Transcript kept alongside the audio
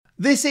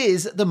This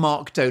is the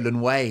Mark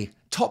Dolan Way.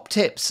 Top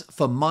tips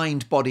for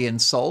mind, body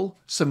and soul,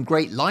 some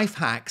great life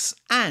hacks,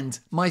 and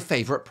my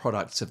favourite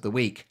products of the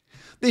week.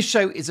 This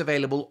show is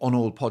available on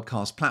all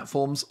podcast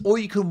platforms, or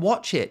you can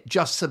watch it.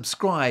 Just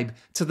subscribe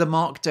to the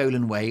Mark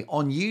Dolan Way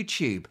on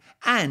YouTube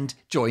and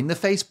join the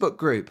Facebook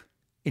group.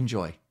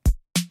 Enjoy.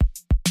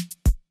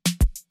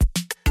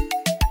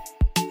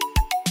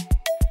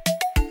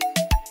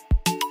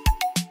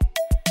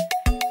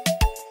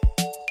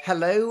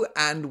 Hello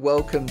and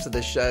welcome to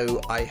the show.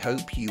 I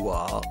hope you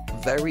are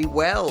very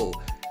well.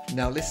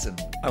 Now listen,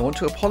 I want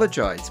to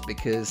apologise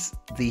because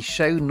the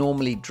show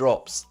normally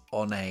drops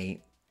on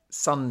a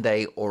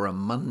Sunday or a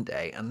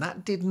Monday, and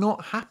that did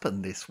not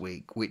happen this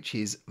week, which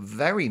is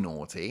very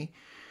naughty.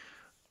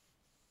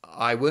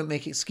 I won't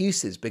make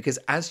excuses because,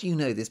 as you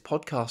know, this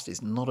podcast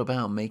is not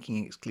about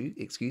making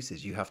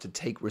excuses. You have to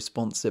take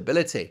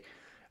responsibility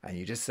and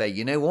you just say,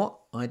 you know what?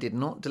 I did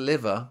not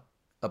deliver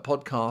a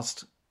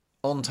podcast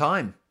on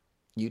time.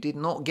 You did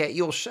not get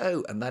your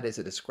show, and that is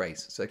a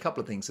disgrace. So a couple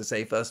of things to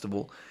say. First of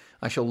all,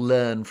 I shall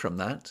learn from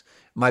that.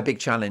 My big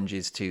challenge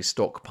is to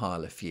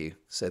stockpile a few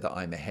so that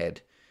I'm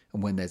ahead.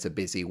 And when there's a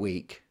busy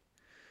week,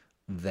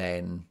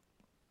 then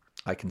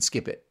I can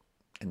skip it.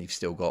 And you've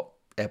still got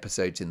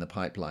episodes in the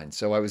pipeline.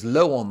 So I was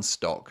low on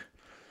stock.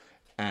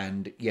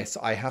 And yes,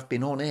 I have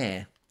been on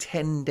air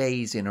 10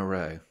 days in a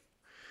row.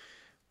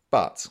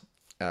 But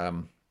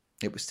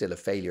it was still a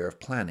failure of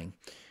planning.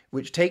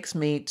 Which takes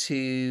me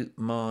to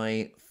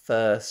my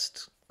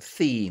first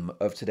theme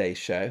of today's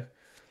show,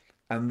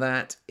 and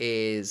that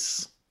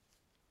is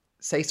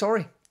say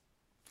sorry.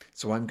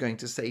 So I'm going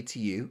to say to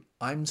you,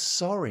 I'm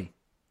sorry.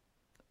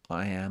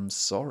 I am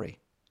sorry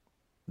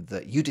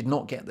that you did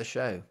not get the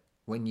show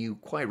when you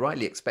quite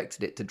rightly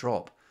expected it to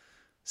drop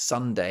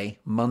Sunday,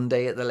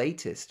 Monday at the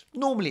latest.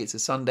 Normally it's a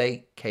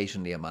Sunday,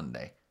 occasionally a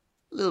Monday.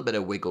 A little bit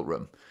of wiggle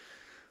room.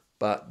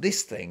 But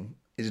this thing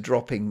is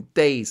dropping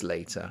days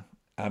later.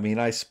 I mean,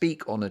 I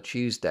speak on a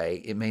Tuesday.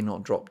 It may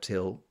not drop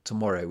till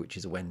tomorrow, which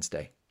is a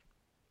Wednesday.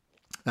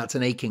 That's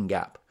an aching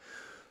gap.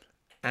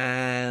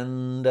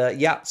 And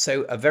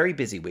so a very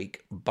busy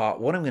week.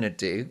 But what I'm going to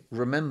do,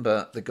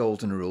 remember the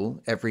golden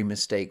rule, every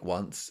mistake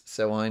once.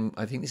 So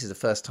I think this is the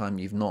first time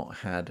you've not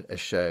had a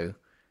show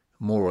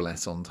more or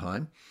less on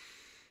time.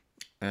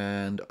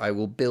 And I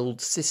will build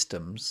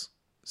systems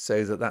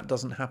so that that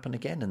doesn't happen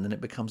again. And then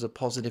it becomes a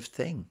positive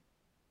thing.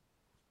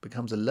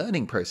 Becomes a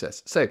learning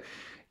process. So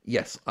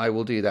yes, I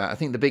will do that. I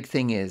think the big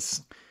thing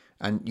is,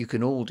 and you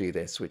can all do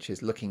this, which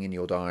is looking in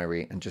your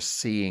diary and just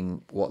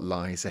seeing what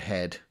lies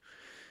ahead.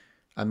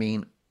 I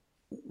mean,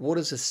 what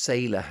does a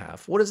sailor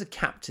have? What does a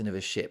captain of a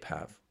ship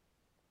have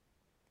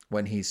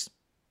when he's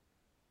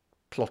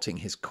plotting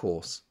his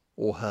course?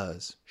 Or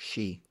hers,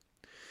 she.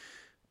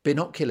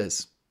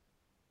 Binoculars.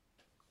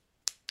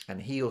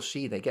 And he or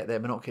she, they get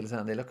their binoculars out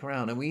and they look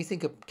around. And when you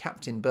think of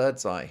Captain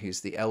Birdseye, who's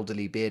the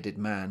elderly bearded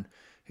man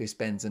who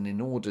spends an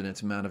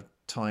inordinate amount of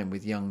time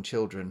with young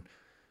children,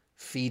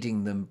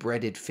 feeding them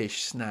breaded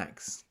fish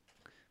snacks.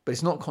 But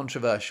it's not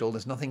controversial.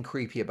 There's nothing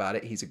creepy about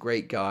it. He's a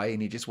great guy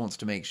and he just wants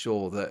to make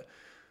sure that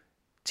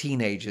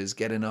teenagers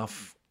get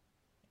enough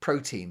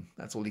protein.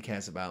 That's all he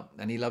cares about.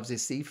 And he loves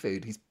his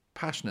seafood. He's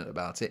passionate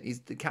about it.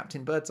 He's the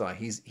Captain Birdseye.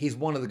 He's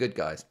one of the good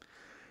guys.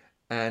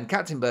 And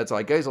Captain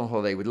Birdseye goes on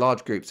holiday with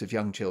large groups of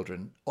young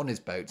children on his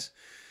boat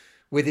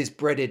with his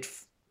breaded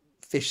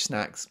fish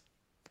snacks.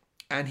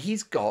 And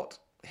he's got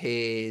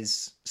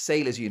his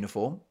sailor's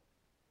uniform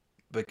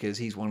because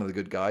he's one of the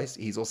good guys.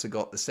 He's also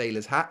got the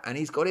sailor's hat and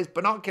he's got his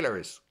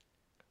binoculars.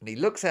 And he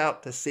looks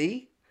out to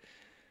sea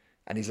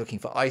and he's looking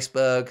for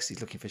icebergs. He's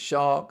looking for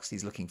sharks.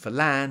 He's looking for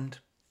land,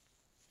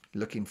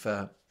 looking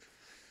for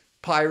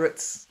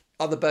pirates,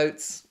 other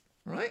boats,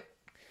 right?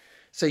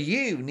 So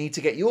you need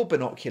to get your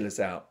binoculars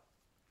out.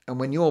 And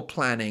when you're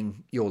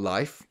planning your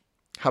life,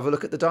 have a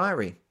look at the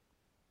diary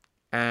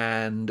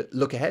and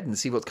look ahead and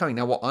see what's coming.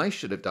 Now, what I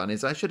should have done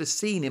is I should have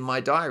seen in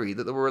my diary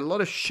that there were a lot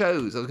of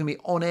shows that were going to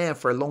be on air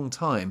for a long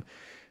time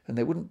and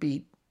there wouldn't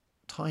be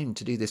time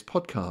to do this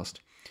podcast.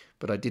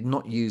 But I did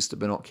not use the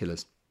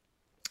binoculars.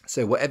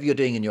 So whatever you're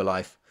doing in your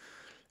life,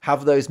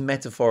 have those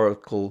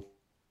metaphorical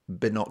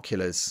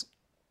binoculars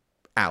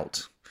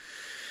out.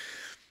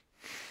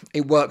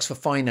 It works for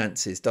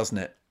finances, doesn't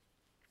it?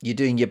 You're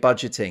doing your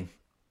budgeting.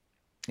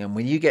 And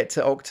when you get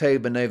to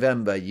October,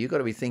 November, you got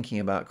to be thinking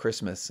about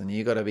Christmas and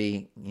you got to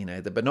be,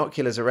 the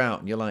binoculars are out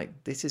and you're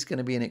like, this is going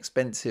to be an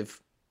expensive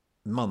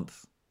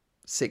month,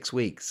 6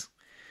 weeks.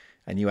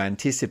 And you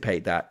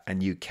anticipate that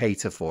and you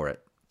cater for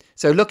it.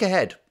 So look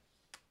ahead.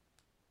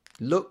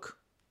 Look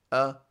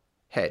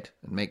ahead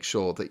and make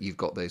sure that you've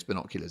got those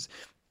binoculars.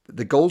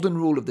 The golden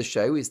rule of the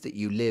show is that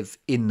you live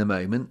in the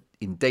moment,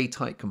 in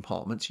day-tight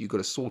compartments. You've got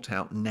to sort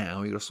out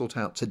now. You've got to sort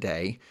out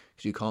today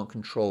because you can't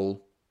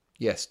control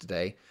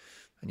yesterday.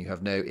 And you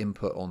have no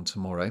input on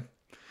tomorrow.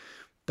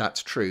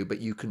 That's true, but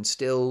you can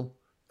still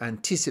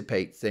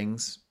anticipate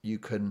things. You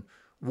can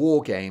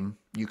war game.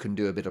 You can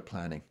do a bit of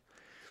planning.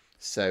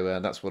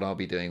 So that's what I'll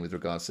be doing with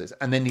regards to this.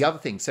 And then the other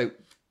thing, so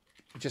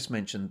I just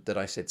mentioned that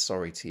I said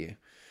sorry to you.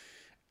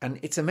 And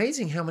it's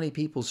amazing how many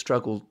people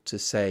struggle to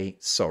say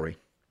sorry.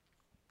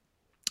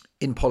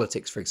 In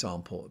politics, for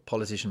example, a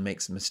politician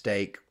makes a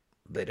mistake.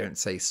 They don't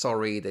say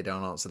sorry. They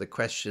don't answer the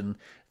question.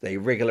 They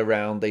wriggle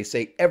around. They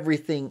say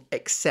everything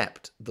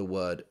except the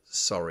word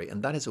sorry.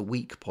 And that is a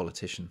weak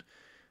politician.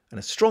 And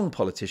a strong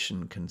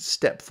politician can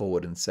step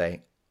forward and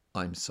say,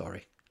 I'm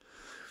sorry.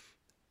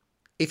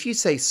 If you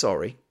say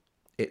sorry,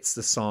 it's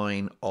the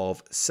sign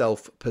of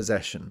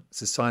self-possession.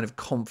 It's a sign of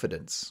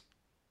confidence.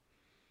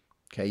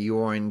 Okay, you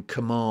are in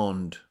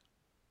command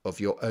of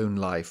your own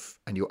life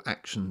and your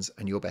actions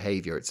and your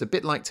behavior. It's a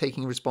bit like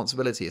taking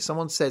responsibility. If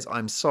someone says,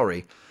 I'm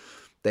sorry,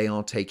 they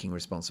are taking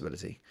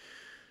responsibility.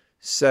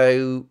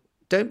 So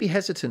don't be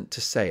hesitant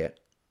to say it.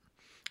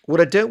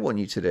 What I don't want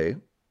you to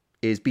do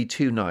is be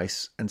too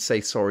nice and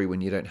say sorry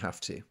when you don't have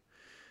to.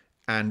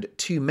 And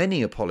too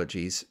many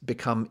apologies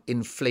become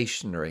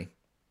inflationary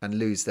and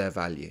lose their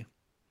value.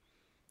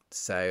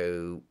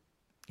 So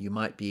you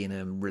might be in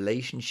a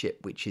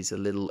relationship which is a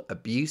little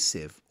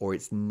abusive, or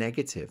it's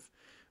negative,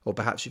 or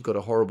perhaps you've got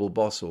a horrible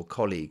boss or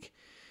colleague,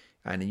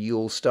 and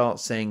you'll start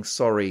saying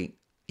sorry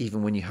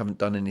even when you haven't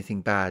done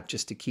anything bad,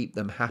 just to keep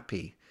them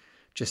happy,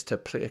 just to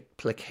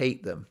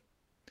placate them.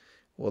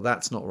 Well,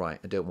 that's not right.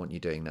 I don't want you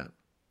doing that.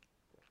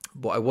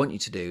 What I want you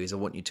to do is I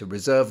want you to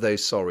reserve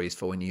those sorries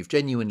for when you've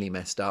genuinely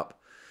messed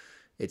up.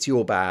 It's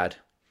your bad,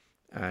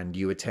 and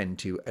you intend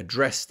to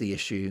address the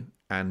issue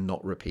and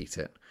not repeat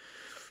it.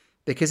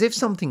 Because if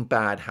something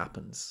bad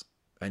happens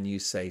and you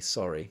say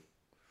sorry,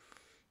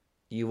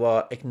 you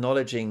are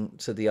acknowledging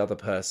to the other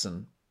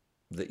person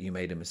that you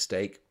made a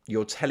mistake.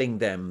 You're telling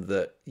them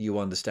that you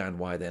understand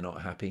why they're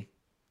not happy.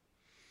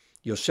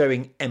 You're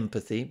showing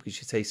empathy because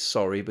you say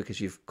sorry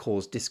because you've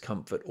caused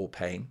discomfort or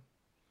pain.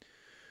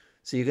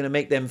 So you're going to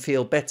make them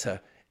feel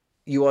better.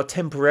 You are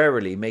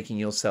temporarily making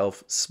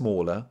yourself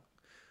smaller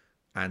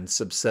and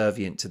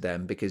subservient to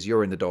them because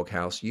you're in the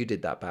doghouse. You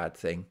did that bad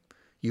thing.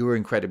 You were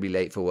incredibly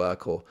late for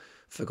work or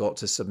forgot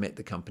to submit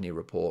the company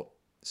report.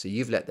 So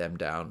you've let them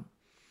down,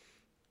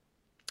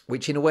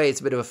 which in a way is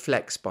a bit of a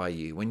flex by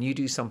you. When you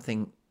do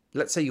something,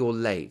 let's say you're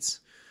late,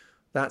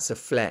 that's a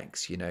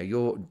flex. You know,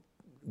 you're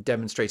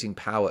demonstrating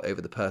power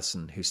over the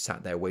person who's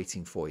sat there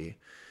waiting for you.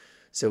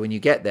 So when you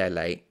get there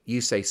late,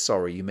 you say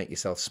sorry, you make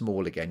yourself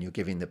small again. You're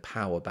giving the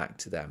power back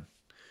to them.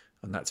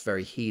 And that's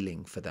very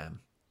healing for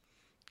them.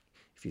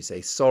 If you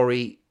say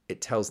sorry, it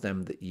tells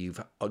them that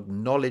you've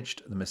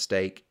acknowledged the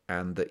mistake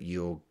and that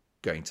you're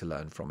going to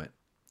learn from it.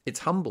 It's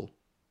humble.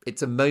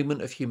 It's a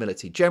moment of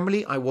humility.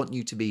 Generally, I want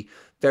you to be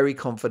very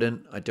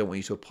confident. I don't want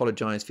you to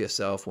apologize for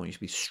yourself. I want you to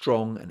be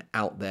strong and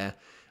out there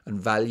and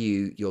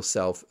value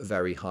yourself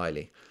very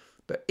highly.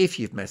 But if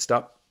you've messed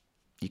up,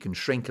 you can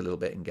shrink a little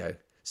bit and go,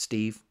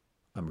 Steve,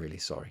 I'm really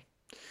sorry.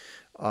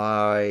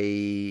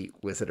 I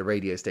was at a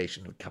radio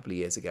station a couple of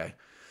years ago,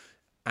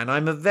 and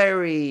I'm a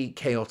very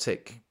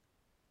chaotic,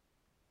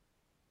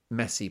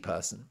 messy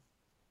person.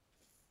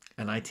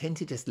 And I tend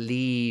to just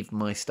leave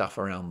my stuff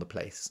around the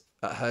place,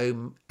 at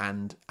home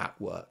and at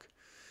work.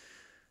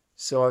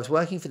 So I was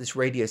working for this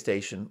radio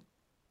station,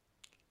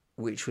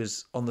 which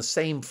was on the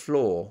same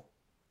floor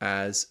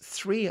as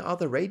 3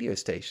 other radio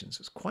stations. It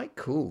was quite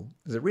cool.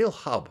 It was a real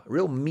hub, a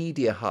real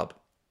media hub.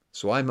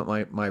 So I'm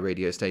at my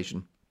radio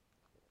station,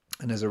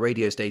 and there's a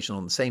radio station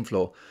on the same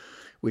floor,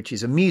 which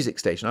is a music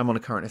station. I'm on a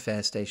current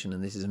affairs station,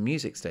 and this is a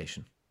music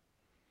station.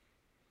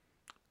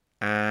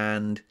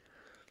 And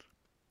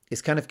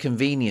it's kind of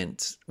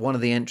convenient. One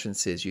of the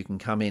entrances, you can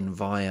come in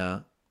via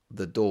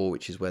the door,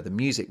 which is where the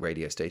music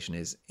radio station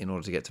is, in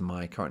order to get to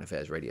my current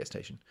affairs radio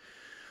station.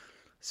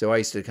 So I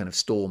used to kind of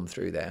storm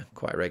through there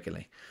quite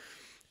regularly.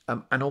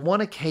 And on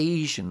one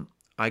occasion,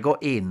 I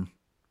got in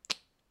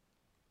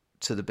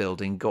to the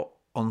building, got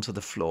onto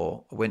the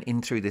floor, went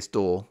in through this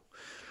door,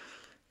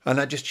 and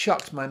I just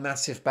chucked my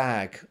massive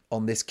bag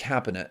on this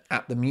cabinet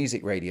at the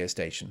music radio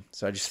station.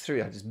 So I just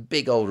threw out this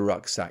big old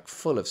rucksack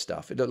full of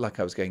stuff. It looked like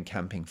I was going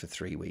camping for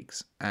 3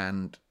 weeks.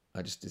 And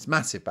this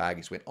massive bag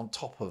just went on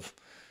top of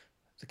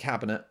the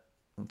cabinet,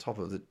 on top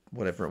of the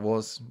whatever it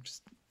was,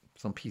 just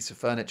some piece of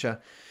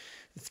furniture.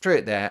 Threw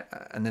it there,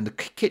 and then the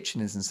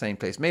kitchen is in the same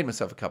place. Made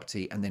myself a cup of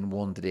tea, and then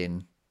wandered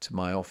in to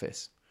my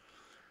office.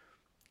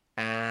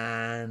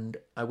 And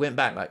I went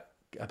back like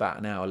about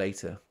an hour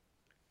later,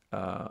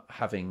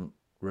 having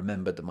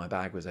remembered that my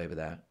bag was over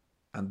there.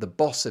 And the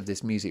boss of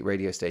this music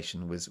radio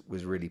station was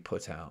really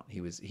put out. He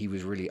was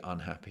really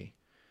unhappy.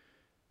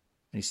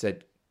 And he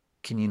said,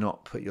 "Can you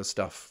not put your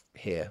stuff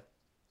here?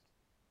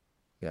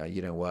 Yeah,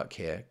 you don't work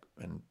here,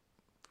 and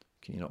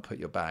can you not put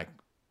your bag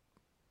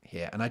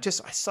here?" And I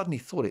suddenly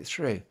thought it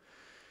through. And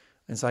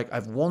it's like,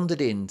 I've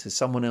wandered into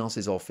someone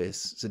else's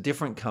office. It's a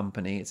different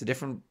company. It's a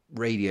different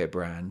radio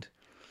brand.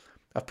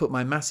 I've put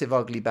my massive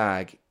ugly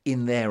bag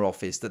in their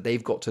office that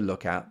they've got to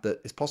look at,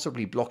 that is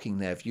possibly blocking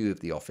their view of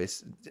the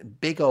office.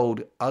 Big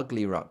old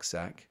ugly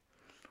rucksack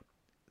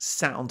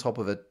sat on top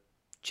of a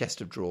chest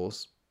of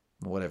drawers,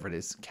 or whatever it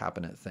is,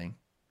 cabinet thing.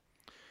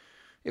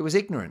 It was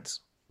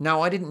ignorance.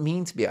 Now, I didn't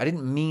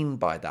mean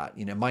by that,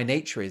 my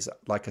nature is,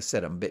 like I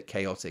said, I'm a bit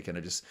chaotic, and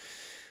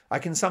I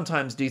can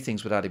sometimes do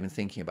things without even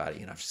thinking about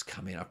it. I've just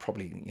come in, I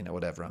probably,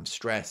 whatever, I'm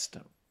stressed,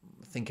 I'm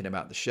thinking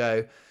about the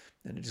show,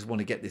 and I just want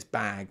to get this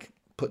bag,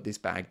 put this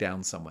bag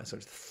down somewhere. So I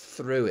just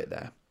threw it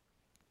there.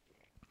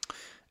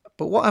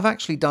 But what I've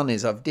actually done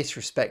is I've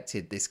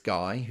disrespected this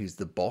guy who's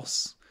the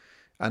boss,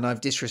 and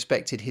I've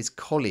disrespected his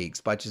colleagues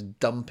by just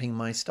dumping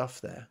my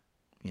stuff there.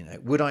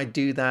 Would I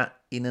do that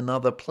in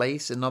another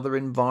place, another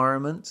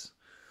environment,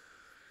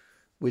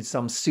 with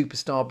some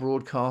superstar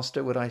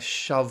broadcaster? Would I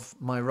shove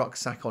my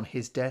rucksack on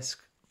his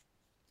desk?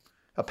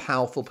 A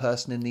powerful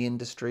person in the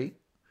industry?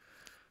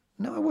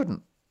 No, I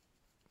wouldn't.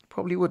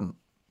 Probably wouldn't.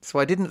 So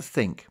I didn't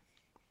think.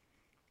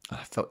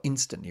 I felt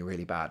instantly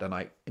really bad, and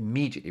I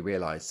immediately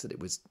realized that it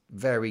was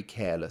very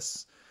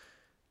careless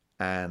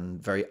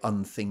and very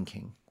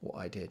unthinking what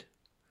I did.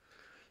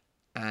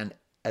 And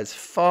as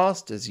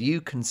fast as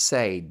you can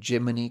say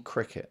Jiminy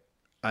Cricket,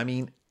 I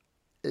mean,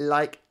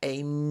 like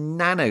a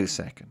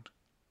nanosecond,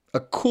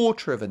 a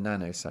quarter of a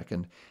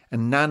nanosecond, a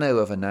nano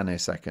of a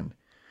nanosecond,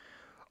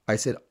 I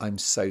said, I'm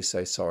so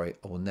sorry.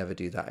 I will never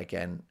do that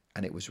again.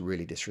 And it was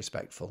really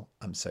disrespectful.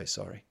 I'm so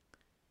sorry.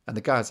 And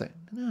the guy was like,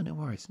 no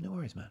worries,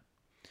 man.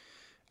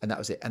 And that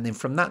was it. And then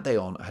from that day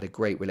on, I had a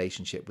great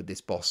relationship with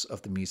this boss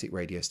of the music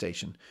radio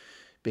station,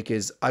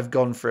 because I've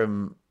gone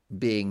from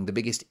being the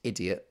biggest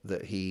idiot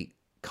that he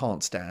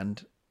can't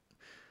stand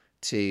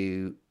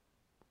to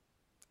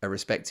a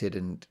respected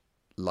and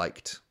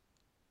liked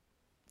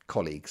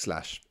colleague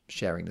 /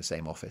 sharing the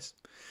same office.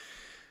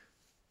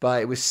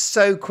 But it was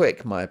so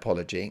quick, my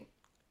apology.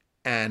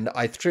 And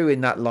I threw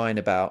in that line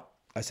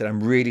I said,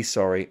 I'm really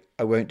sorry.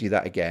 I won't do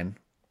that again.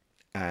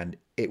 And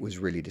it was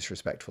really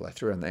disrespectful. I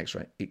threw in the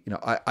extra.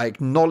 I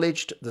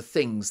acknowledged the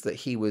things that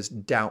he was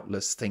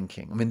doubtless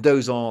thinking. I mean,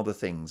 those are the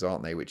things,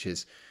 aren't they? Which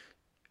is,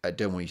 I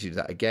don't want you to do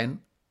that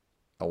again.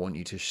 I want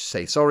you to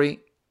say sorry.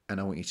 And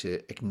I want you to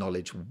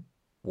acknowledge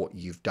what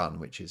you've done,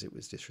 which is it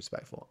was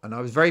disrespectful. And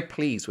I was very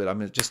pleased with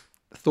it. Just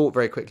thought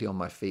very quickly on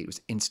my feet. It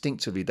was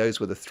instinctively, those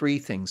were the 3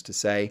 things to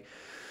say.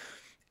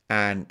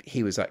 And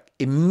he was like,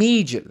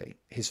 immediately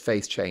his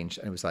face changed.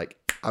 And it was like,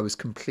 I was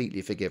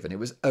completely forgiven. It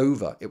was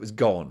over. It was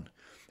gone.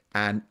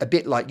 And a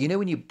bit like,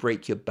 when you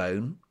break your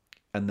bone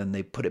and then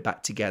they put it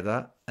back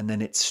together and then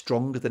it's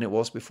stronger than it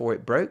was before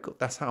it broke.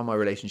 That's how my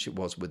relationship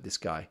was with this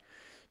guy.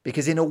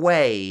 Because in a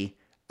way,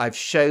 I've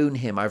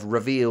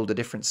revealed a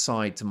different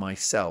side to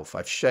myself.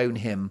 I've shown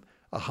him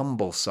a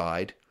humble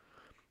side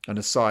and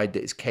a side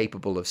that is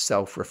capable of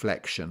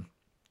self-reflection.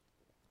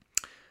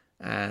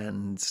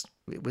 And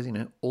it was,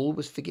 all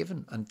was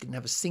forgiven, and didn't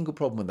have a single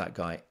problem with that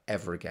guy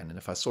ever again. And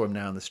if I saw him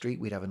now on the street,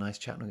 we'd have a nice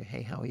chat and I'd go,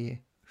 hey, how are you?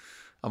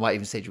 I might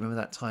even say, do you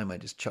remember that time I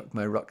just chucked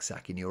my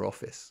rucksack in your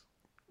office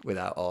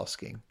without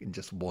asking and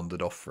just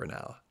wandered off for an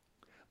hour?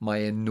 My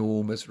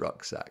enormous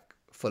rucksack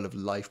full of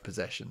life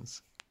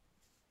possessions.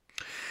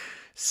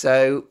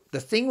 So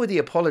the thing with the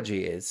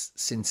apology is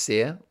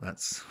sincere.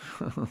 That's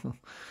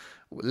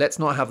let's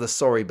not have the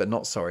sorry but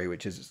not sorry,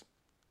 which is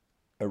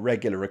a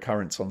regular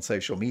occurrence on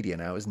social media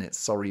now, isn't it?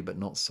 Sorry but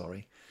not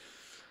sorry.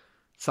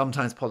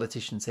 Sometimes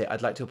politicians say,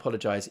 I'd like to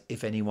apologise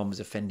if anyone was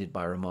offended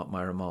by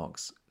my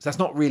remarks. So that's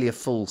not really a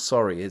full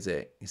sorry, is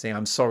it? You're saying,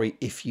 I'm sorry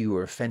if you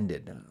were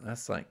offended.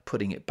 That's like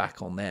putting it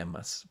back on them.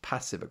 That's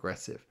passive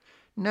aggressive.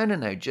 No,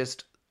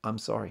 just, I'm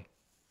sorry.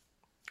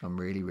 I'm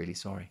really, really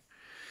sorry.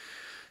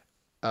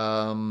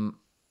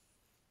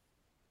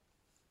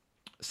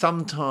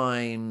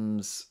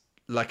 Sometimes,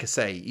 like I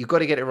say, you've got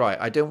to get it right.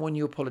 I don't want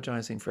you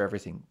apologising for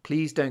everything.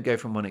 Please don't go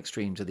from one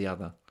extreme to the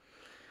other.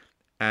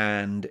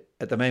 And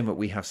at the moment,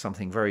 we have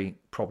something very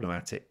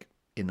problematic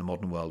in the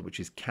modern world,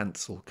 which is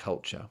cancel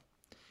culture,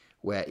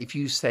 where if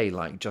you say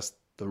like just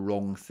the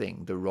wrong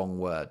thing, the wrong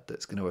word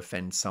that's going to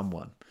offend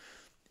someone,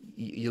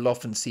 you'll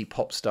often see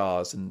pop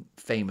stars and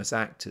famous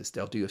actors,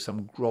 they'll do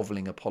some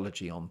groveling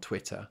apology on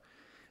Twitter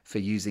for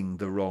using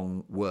the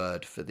wrong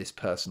word for this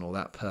person or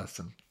that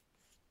person.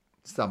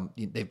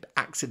 They've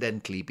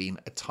accidentally been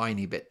a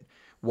tiny bit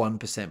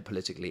 1%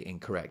 politically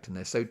incorrect, and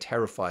they're so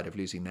terrified of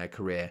losing their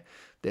career,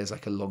 there's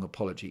like a long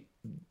apology.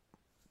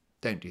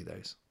 Don't do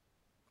those.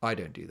 I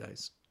don't do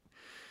those.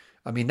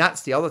 I mean,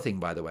 that's the other thing,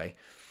 by the way.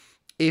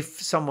 If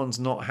someone's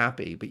not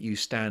happy, but you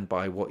stand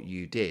by what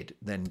you did,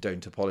 then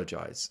don't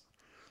apologize.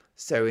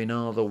 So in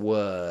other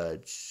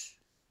words,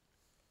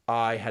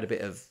 I had a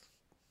bit of,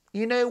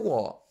 you know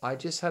what? I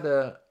just had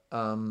a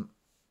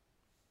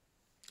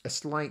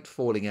slight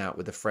falling out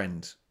with a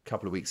friend a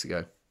couple of weeks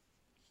ago.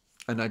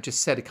 And I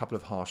just said a couple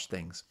of harsh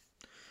things.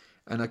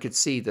 And I could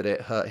see that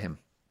it hurt him.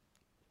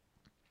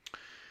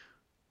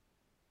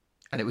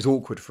 And it was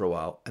awkward for a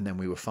while, and then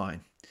we were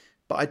fine.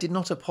 But I did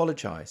not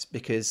apologize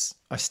because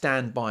I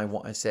stand by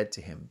what I said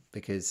to him,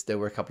 because there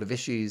were a couple of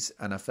issues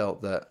and I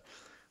felt that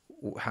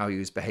how he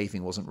was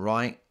behaving wasn't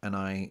right, and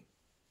I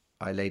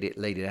laid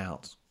it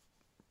out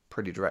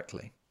pretty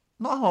directly.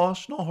 Not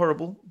harsh, not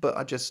horrible, but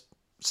I just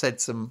said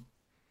some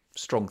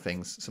strong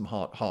things, some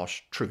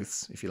harsh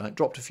truths, if you like,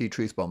 dropped a few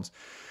truth bombs.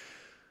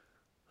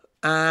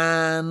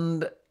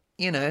 And,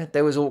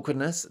 there was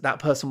awkwardness. That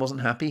person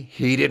wasn't happy.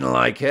 He didn't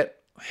like it.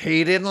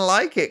 He didn't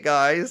like it,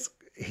 guys.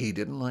 He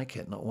didn't like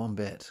it, not one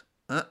bit.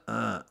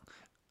 Uh-uh.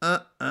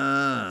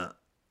 Uh-uh.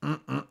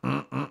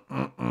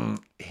 Mm-mm-mm-mm-mm-mm.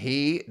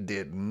 He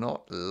did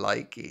not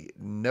like it.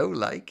 No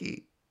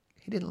likey.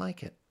 He didn't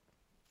like it.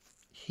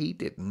 He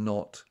did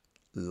not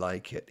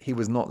like it. He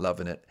was not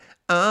loving it.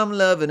 I'm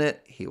loving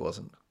it. He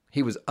wasn't.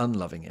 He was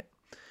unloving it.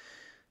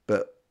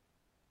 But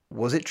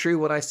was it true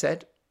what I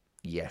said?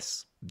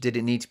 Yes. Did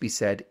it need to be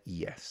said?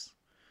 Yes.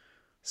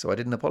 So I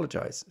didn't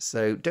apologize.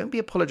 So don't be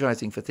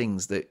apologizing for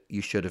things that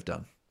you should have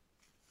done.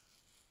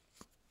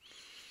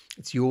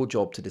 It's your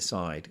job to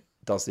decide,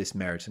 does this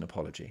merit an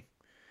apology?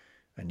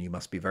 And you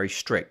must be very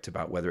strict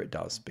about whether it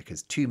does,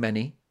 because too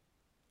many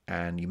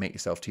and you make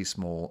yourself too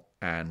small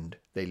and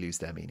they lose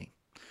their meaning.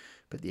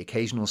 But the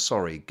occasional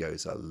sorry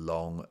goes a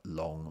long,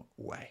 long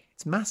way.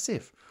 It's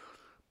massive.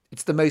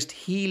 It's the most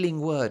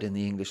healing word in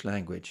the English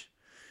language.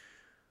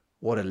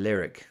 What a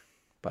lyric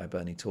by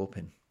Bernie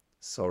Taupin.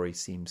 Sorry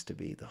seems to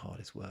be the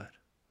hardest word.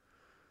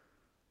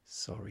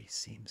 Sorry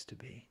seems to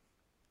be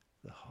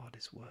the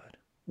hardest word.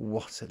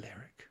 What a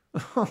lyric.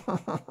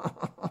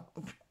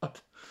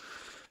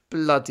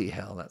 Bloody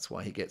hell, that's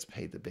why he gets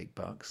paid the big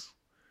bucks.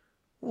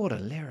 What a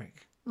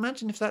lyric.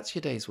 Imagine if that's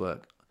your day's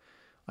work.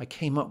 I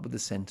came up with the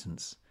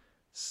sentence,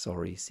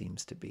 sorry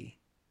seems to be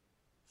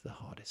the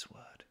hardest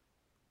word.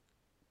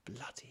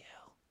 Bloody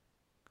hell.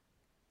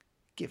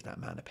 Give that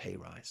man a pay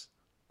rise.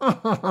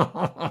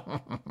 Oh,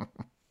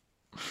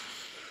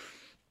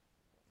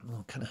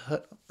 kind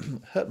of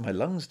hurt my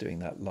lungs doing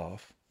that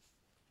laugh.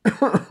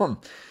 It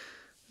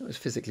was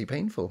physically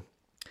painful.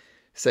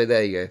 So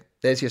there you go.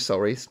 There's your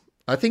sorries.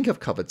 I think I've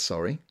covered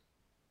sorry.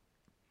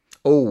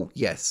 Oh,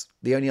 yes.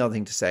 The only other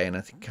thing to say, and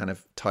I think kind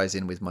of ties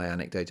in with my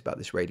anecdote about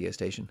this radio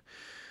station,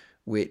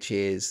 which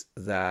is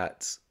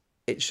that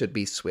it should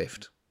be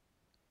swift.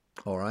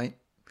 All right.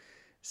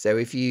 So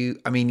if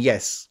you, I mean,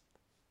 yes,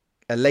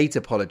 a late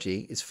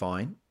apology is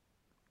fine,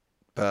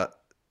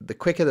 but the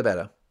quicker the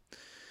better.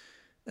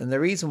 And the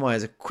reason why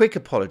is a quick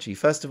apology.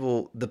 First of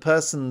all, the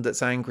person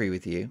that's angry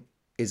with you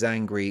is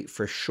angry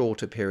for a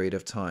shorter period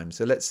of time.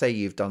 So let's say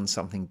you've done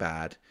something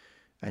bad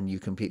and you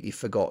completely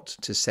forgot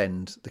to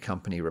send the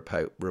company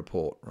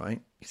report,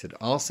 right? You said,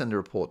 I'll send a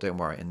report, don't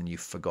worry. And then you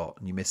forgot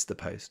and you missed the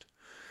post.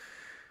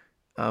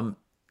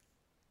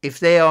 If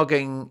they are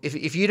going,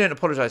 if you don't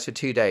apologize for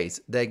 2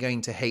 days, they're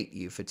going to hate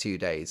you for 2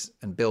 days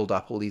and build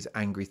up all these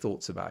angry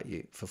thoughts about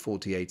you for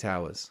 48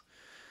 hours.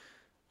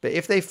 But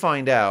if they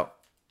find out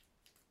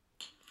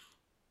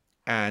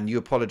and you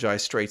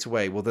apologize straight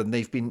away, well, then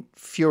they've been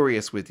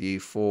furious with you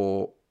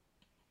for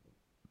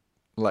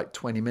like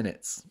 20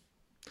 minutes.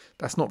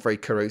 That's not very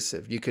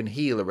corrosive. You can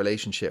heal a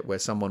relationship where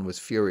someone was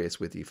furious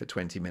with you for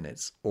 20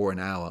 minutes or an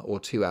hour or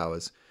 2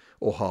 hours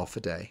or half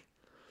a day.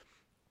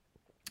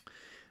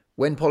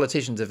 When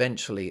politicians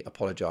eventually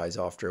apologize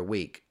after a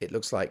week, it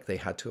looks like they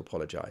had to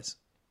apologize.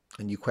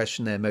 And you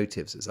question their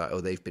motives. It's like,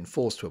 oh, they've been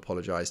forced to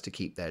apologize to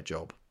keep their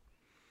job.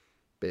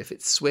 But if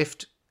it's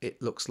swift,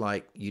 it looks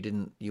like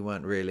you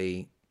weren't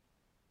really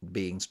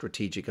being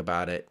strategic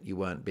about it. You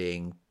weren't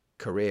being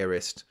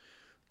careerist.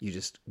 You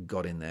just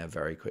got in there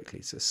very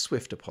quickly. So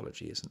swift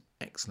apology is an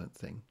excellent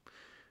thing.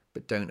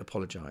 But don't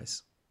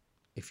apologize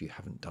if you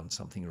haven't done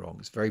something wrong.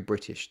 It's very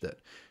British that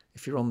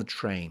if you're on the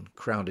train,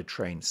 crowded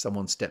train,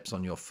 someone steps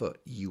on your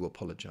foot, you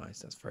apologize.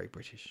 That's very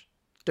British.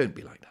 Don't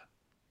be like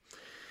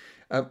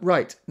that.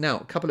 Right. Now,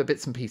 a couple of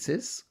bits and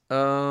pieces.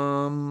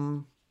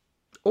 Oh,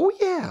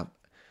 yeah.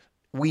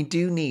 We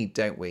do need,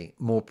 don't we,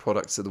 more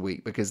products of the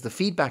week, because the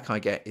feedback I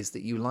get is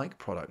that you like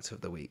products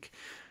of the week.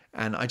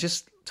 And I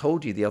just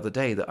told you the other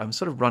day that I'm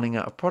sort of running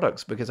out of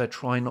products because I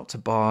try not to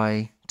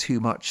buy too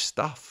much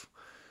stuff.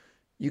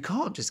 You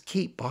can't just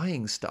keep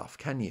buying stuff,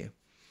 can you?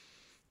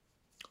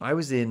 I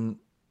was in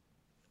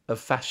a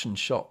fashion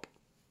shop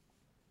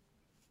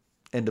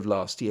end of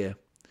last year.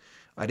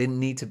 I didn't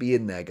need to be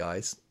in there,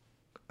 guys.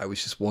 I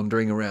was just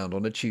wandering around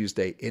on a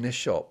Tuesday in a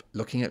shop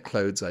looking at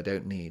clothes I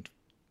don't need.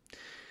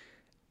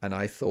 And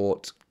I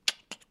thought,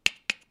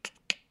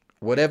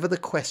 whatever the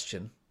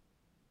question,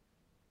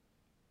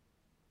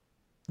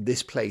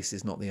 this place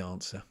is not the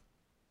answer.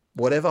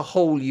 Whatever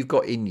hole you've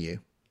got in you,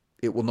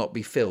 it will not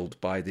be filled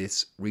by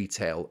this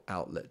retail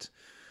outlet.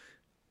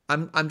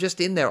 I'm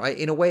just in there.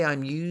 In a way,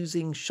 I'm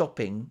using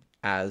shopping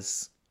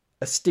as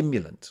a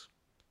stimulant,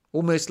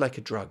 almost like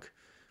a drug.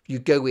 You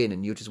go in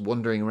and you're just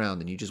wandering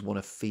around and you just want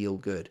to feel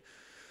good.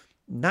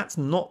 That's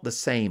not the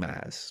same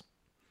as,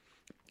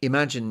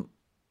 imagine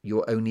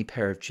your only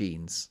pair of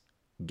jeans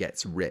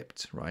gets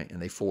ripped, right?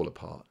 And they fall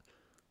apart.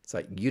 It's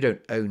like you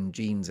don't own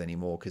jeans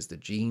anymore because the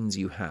jeans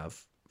you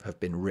have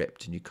been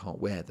ripped and you can't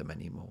wear them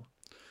anymore.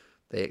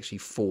 They actually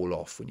fall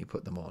off when you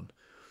put them on.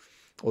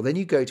 Or then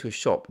you go to a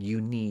shop,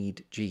 you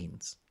need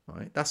jeans,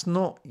 right? That's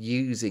not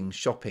using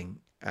shopping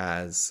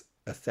as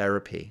a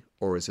therapy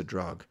or as a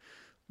drug.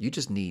 You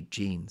just need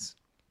jeans.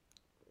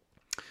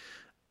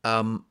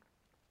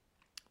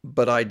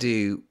 But I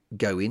do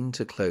go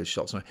into clothes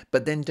shops.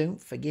 But then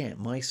don't forget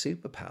my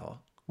superpower,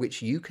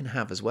 which you can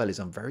have as well, is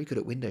I'm very good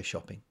at window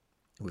shopping.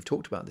 We've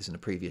talked about this in a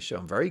previous show.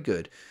 I'm very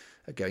good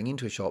at going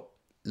into a shop,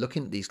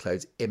 looking at these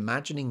clothes,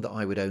 imagining that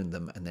I would own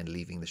them, and then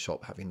leaving the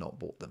shop having not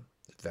bought them.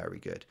 Very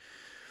good.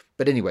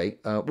 But anyway,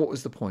 what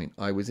was the point?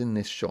 I was in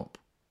this shop.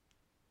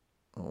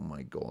 Oh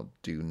my God,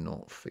 do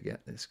not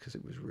forget this because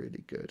it was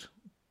really good.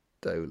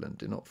 Dolan,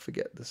 do not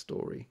forget the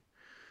story.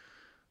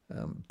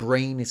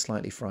 Brain is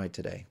slightly fried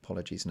today.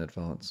 Apologies in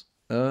advance.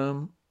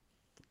 God,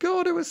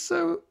 it was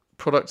so...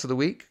 Product of the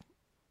week.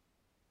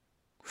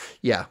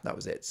 Yeah, that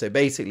was it. So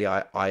basically,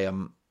 I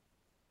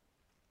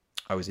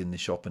was in the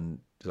shop and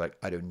like,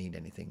 I don't need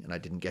anything, and I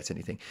didn't get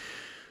anything.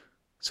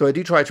 So I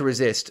do try to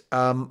resist,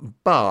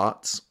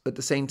 but at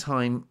the same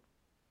time,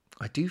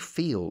 I do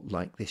feel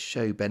like this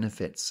show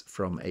benefits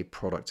from a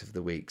product of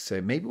the week. So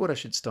maybe what I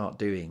should start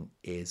doing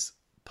is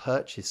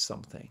purchase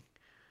something,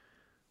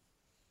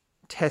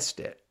 test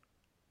it,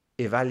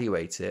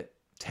 evaluate it,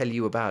 tell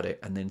you about it,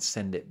 and then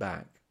send it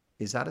back.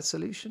 Is that a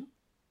solution?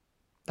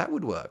 That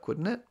would work,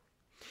 wouldn't it?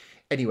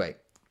 Anyway,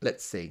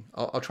 let's see.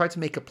 I'll try to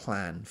make a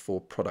plan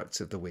for products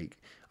of the week.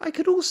 I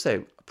could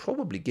also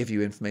probably give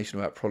you information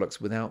about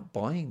products without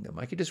buying them.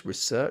 I could just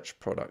research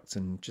products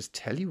and just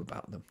tell you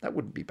about them. That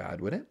wouldn't be bad,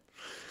 would it?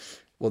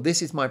 Well,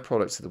 this is my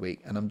products of the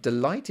week, and I'm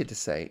delighted to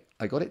say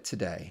I got it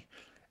today.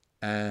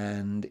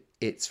 And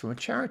it's from a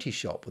charity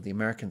shop, or the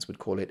Americans would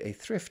call it a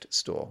thrift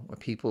store, where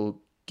people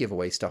give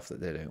away stuff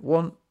that they don't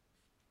want,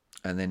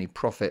 and any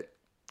profit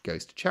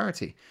goes to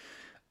charity.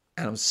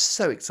 And I'm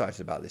so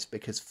excited about this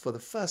because for the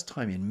first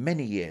time in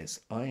many years,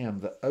 I am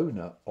the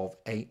owner of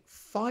a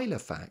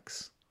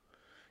Filofax.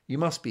 You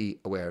must be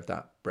aware of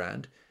that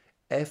brand.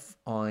 Filofax,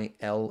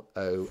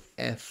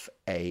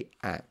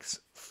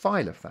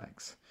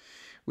 Filofax,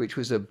 which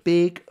was a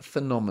big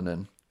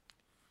phenomenon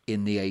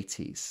in the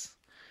 80s.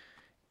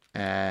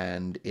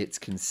 And it's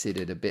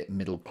considered a bit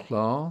middle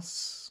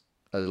class,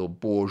 a little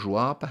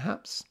bourgeois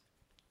perhaps.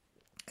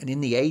 And in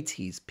the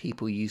 80s,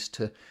 people used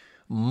to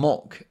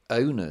mock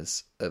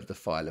owners of the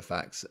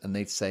Filofax, and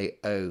they'd say,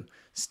 oh,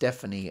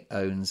 Stephanie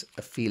owns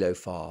a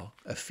Filophar.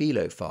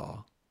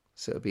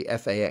 So it would be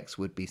FAX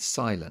would be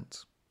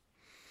silent.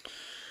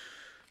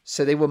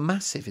 So they were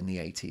massive in the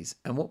 80s.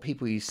 And what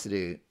people used to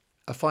do,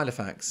 a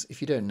Filofax,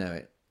 if you don't know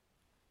it,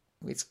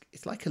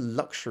 it's like a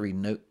luxury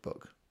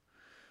notebook.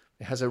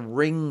 It has a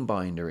ring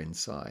binder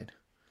inside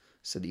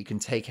so that you can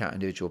take out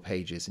individual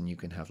pages and you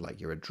can have like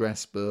your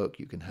address book,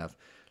 you can have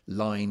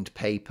lined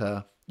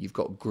paper, you've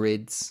got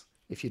grids.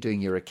 If you're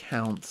doing your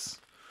accounts,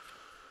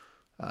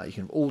 you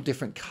can have all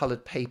different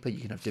coloured paper. You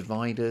can have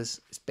dividers.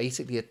 It's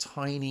basically a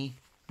tiny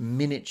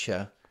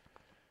miniature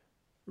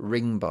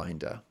ring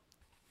binder,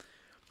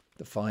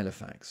 the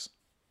Filofax.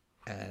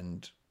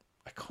 And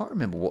I can't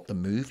remember what the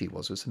movie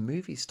was. It was a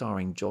movie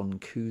starring John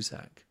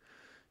Cusack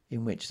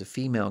in which the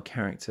female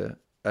character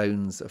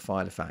owns a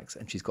Filofax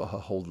and she's got her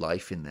whole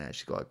life in there.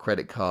 She's got her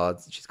credit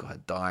cards, she's got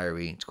her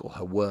diary, she's got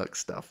her work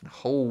stuff. And the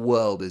whole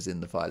world is in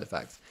the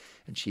Filofax.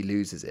 And she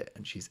loses it,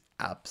 and she's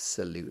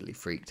absolutely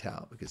freaked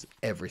out because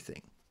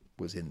everything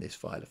was in this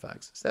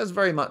Filofax. So that's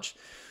very much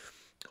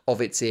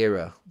of its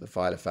era, the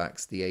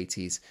Filofax, the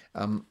 80s.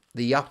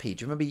 The Yuppie,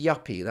 do you remember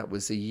Yuppie? That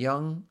was a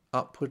young,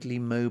 upwardly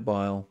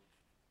mobile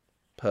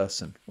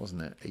person,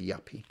 wasn't it? A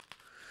Yuppie.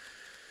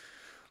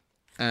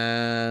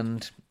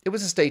 And it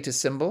was a status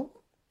symbol,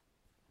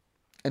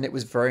 and it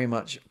was very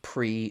much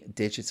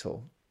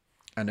pre-digital.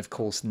 And of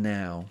course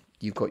now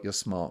you've got your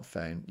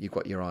smartphone, you've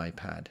got your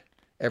iPad.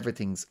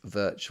 Everything's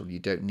virtual. You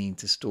don't need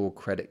to store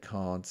credit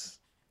cards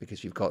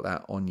because you've got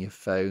that on your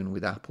phone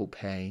with Apple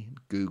Pay,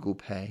 Google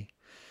Pay.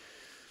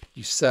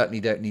 You certainly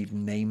don't need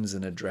names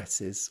and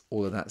addresses.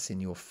 All of that's in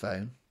your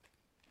phone.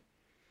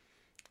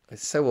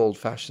 It's so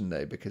old-fashioned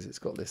though because it's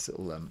got this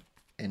little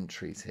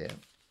entries here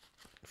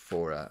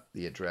for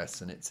the address,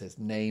 and it says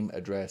name,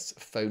 address,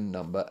 phone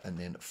number, and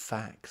then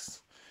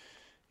fax.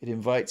 It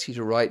invites you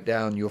to write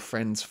down your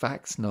friend's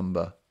fax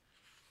number.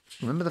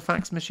 Remember the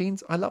fax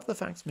machines? I love the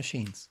fax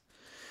machines.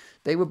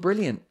 They were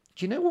brilliant.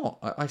 Do you know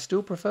what? I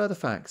still prefer the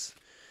fax.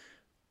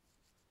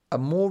 A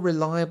more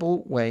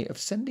reliable way of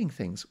sending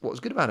things. What was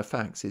good about a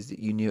fax is that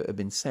you knew it had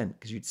been sent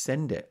because you'd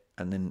send it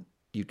and then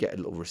you'd get a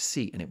little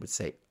receipt and it would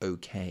say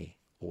okay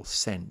or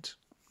sent.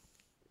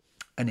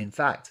 And in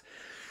fact,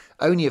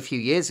 only a few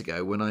years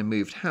ago when I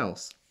moved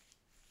house,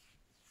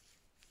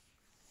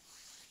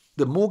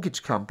 the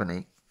mortgage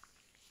company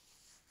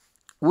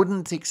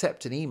wouldn't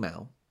accept an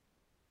email,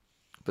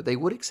 but they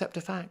would accept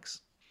a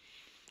fax.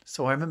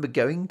 So I remember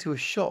going to a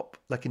shop,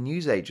 like a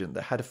newsagent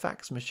that had a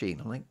fax machine.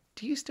 I'm like,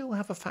 do you still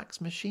have a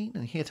fax machine?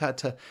 And he had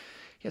to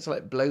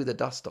like blow the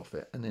dust off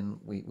it. And then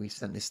we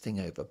sent this thing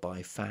over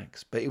by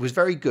fax. But it was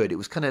very good. It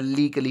was kind of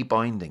legally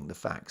binding, the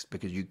fax,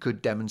 because you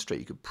could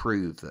demonstrate, you could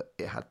prove that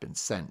it had been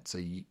sent. So,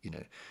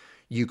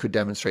 you could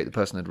demonstrate the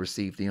person had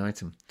received the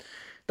item.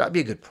 That'd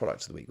be a good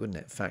product of the week, wouldn't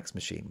it? Fax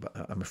machine. But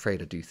I'm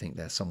afraid I do think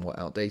they're somewhat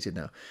outdated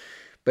now.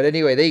 But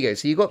anyway, there you go.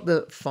 So you got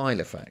the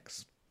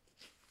Filofax.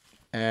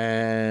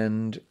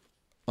 And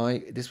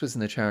this was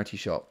in a charity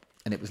shop,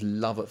 and it was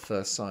love at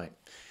first sight.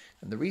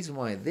 And the reason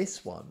why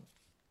this one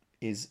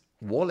is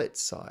wallet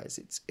size,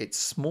 it's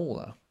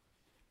smaller.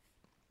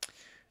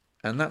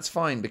 And that's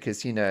fine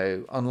because,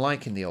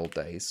 unlike in the old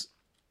days,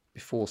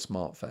 before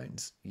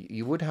smartphones,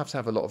 you would have to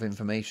have a lot of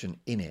information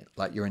in it,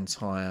 like your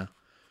entire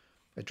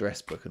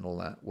address book and all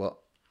that. Well,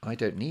 I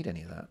don't need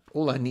any of that.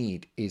 All I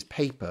need is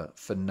paper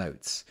for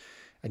notes.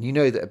 And you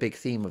know that a big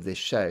theme of this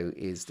show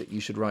is that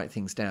you should write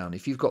things down.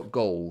 If you've got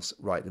goals,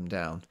 write them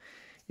down.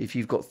 If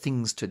you've got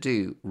things to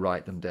do,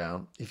 write them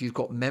down. If you've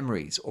got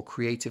memories or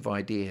creative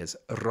ideas,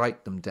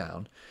 write them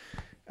down.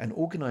 And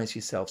organise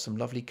yourself some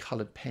lovely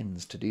coloured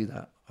pens to do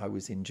that. I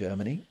was in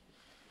Germany.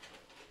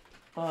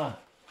 I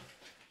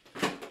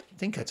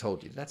think I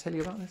told you. Did I tell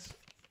you about this?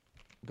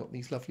 Got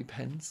these lovely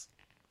pens.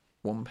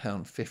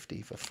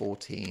 £1.50 for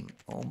 14.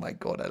 Oh my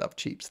God, I love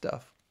cheap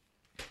stuff.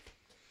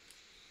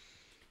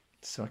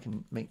 So I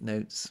can make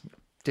notes,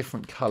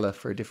 different colour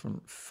for a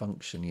different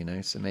function, you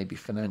know. So maybe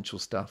financial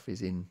stuff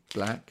is in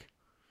black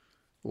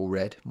or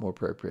red, more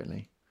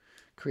appropriately.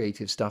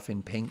 Creative stuff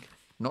in pink.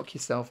 Knock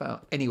yourself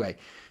out. Anyway,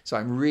 so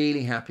I'm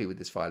really happy with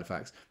this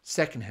Filofax.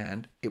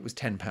 Secondhand, it was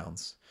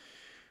 £10,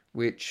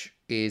 which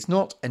is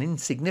not an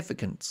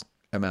insignificant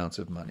amount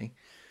of money.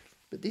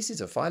 But this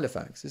is a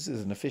Filofax. This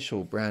is an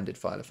official branded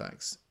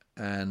Filofax.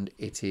 And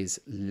it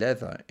is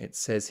leather. It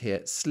says here,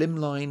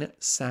 Slimline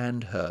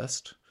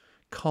Sandhurst,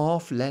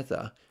 calf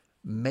leather,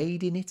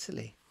 made in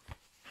Italy.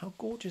 How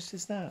gorgeous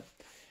is that?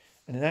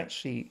 And it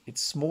actually,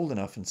 it's small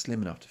enough and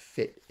slim enough to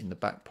fit in the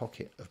back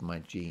pocket of my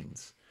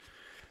jeans.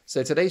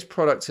 So today's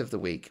product of the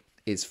week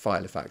is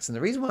Filofax. And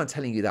the reason why I'm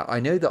telling you that, I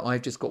know that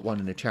I've just got one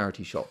in a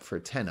charity shop for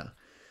 £10.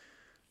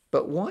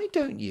 But why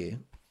don't you,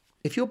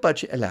 if your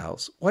budget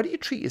allows, why don't you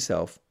treat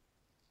yourself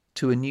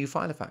to a new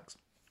Filofax?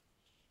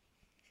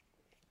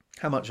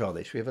 How much are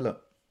they? Should we have a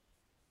look?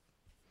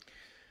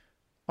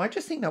 I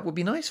just think that would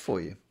be nice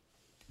for you.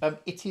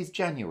 It is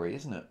January,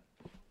 isn't it?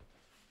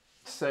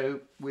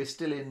 So we're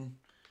still in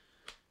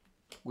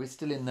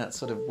that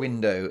sort of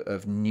window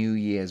of New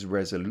Year's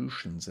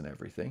resolutions and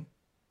everything.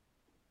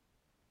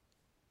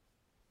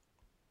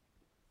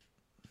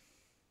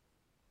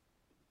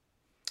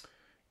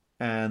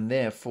 And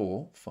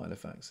therefore,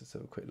 Filofax, let's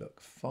have a quick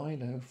look.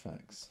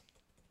 Filofax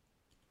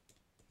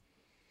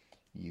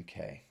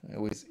UK.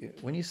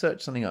 When you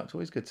search something up, it's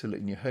always good to look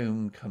in your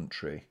home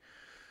country.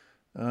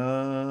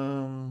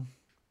 I'm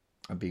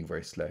being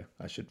very slow.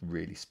 I should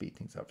really speed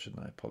things up,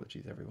 shouldn't I?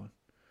 Apologies, everyone.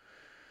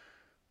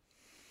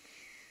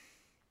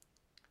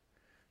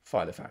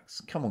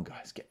 Filofax. Come on,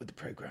 guys, get with the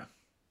program.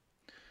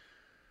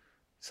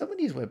 Some of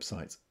these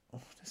websites,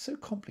 they're so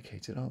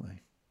complicated, aren't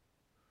they?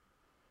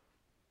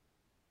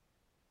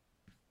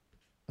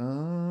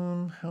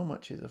 How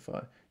much is a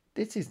file?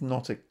 This is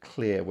not a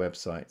clear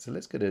website, so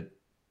let's go to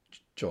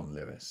John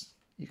Lewis.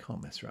 You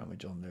can't mess around with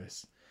John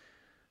Lewis.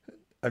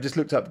 I've just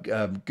looked up,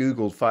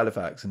 Googled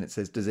Filofax, and it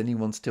says, does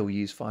anyone still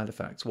use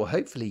Filofax? Well,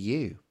 hopefully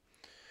you.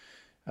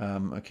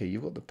 Okay,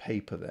 you've got the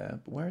paper there,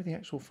 but where are the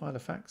actual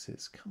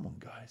Filofaxes? Come on,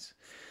 guys.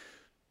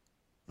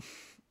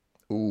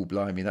 Oh,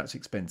 blimey, that's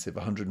expensive.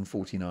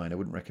 149. I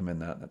wouldn't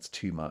recommend that. That's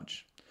too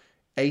much.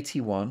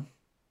 81.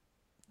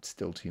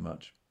 Still too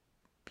much.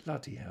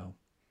 Bloody hell.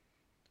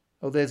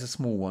 Oh, there's a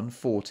small one.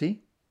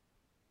 40.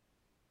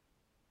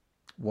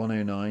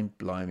 109.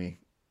 Blimey.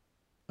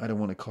 I don't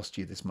want to cost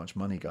you this much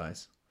money,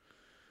 guys.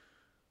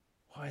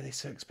 Why are they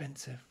so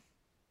expensive?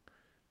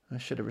 I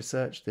should have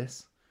researched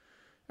this.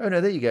 Oh,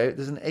 no, there you go.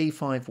 There's an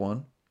A5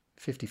 one,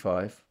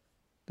 55.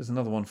 There's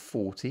another one,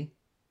 40.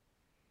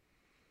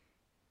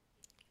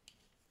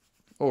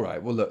 All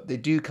right, well, look, they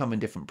do come in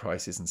different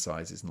prices and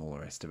sizes and all the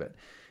rest of it.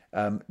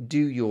 Do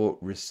your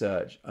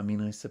research. I mean,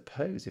 I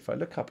suppose if I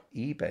look up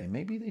eBay,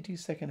 maybe they do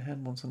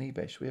second-hand ones on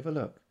eBay. Should we have a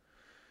look?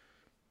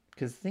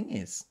 Because the thing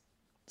is,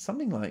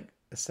 something like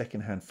a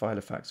second-hand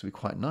Filofax would be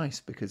quite nice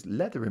because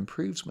leather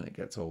improves when it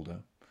gets older.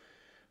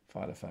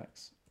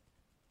 Filofax.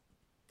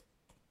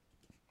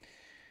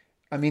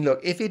 I mean,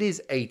 look, if it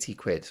is 80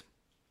 quid,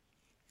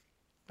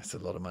 that's a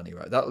lot of money,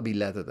 right? That would be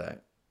leather, though.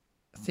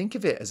 Think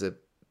of it as a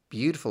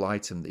beautiful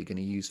item that you're going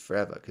to use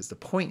forever, because the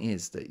point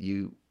is that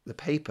the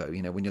paper,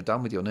 you know, when you're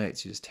done with your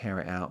notes, you just tear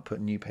it out, put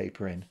new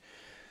paper in.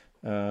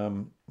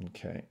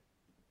 Okay.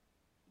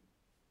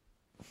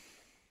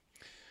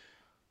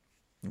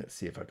 Let's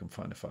see if I can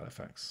find a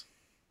Filofax.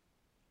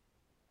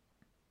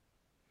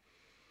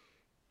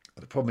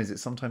 The problem is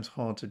it's sometimes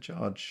hard to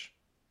judge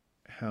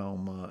how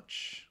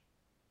much.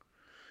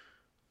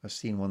 I've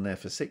seen one there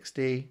for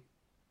 60.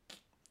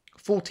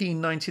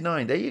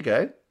 $14.99. There you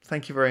go.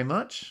 Thank you very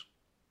much.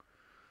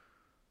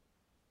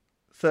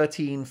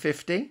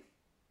 $13.50.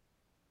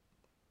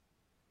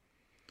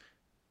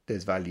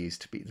 There's value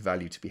to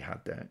be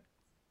had there.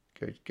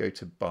 Go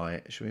to buy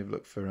it. Should we have a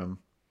look for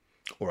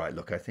all right,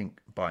 look, I think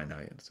buy now.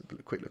 Let's have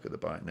a quick look at the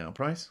buy it now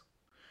price.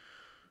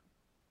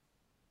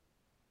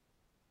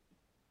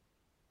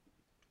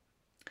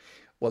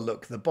 Well,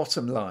 look, the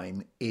bottom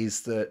line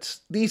is that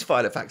these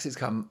Filofaxes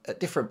come at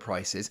different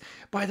prices.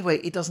 By the way,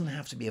 it doesn't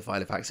have to be a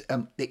Filofax.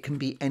 It can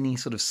be any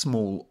sort of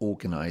small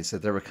organizer.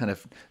 There are kind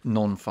of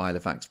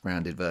non-Filofax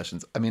branded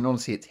versions. I mean,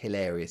 honestly, it's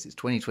hilarious. It's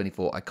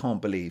 2024. I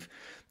can't believe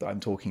that I'm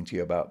talking to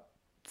you about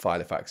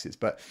Filofaxes.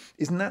 But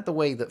isn't that the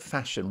way that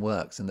fashion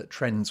works and that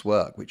trends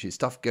work, which is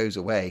stuff goes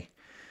away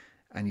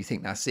and you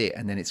think that's it,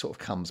 and then it sort of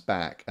comes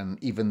back.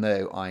 And even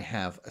though I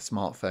have a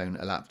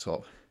smartphone, a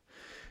laptop,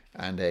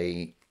 and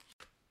a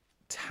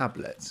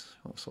tablet,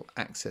 or sort of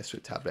access to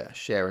a tablet, I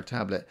share a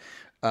tablet,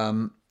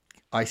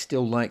 I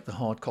still like the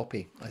hard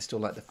copy. I still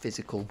like the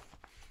physical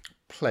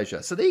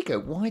pleasure. So there you go.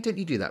 Why don't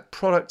you do that?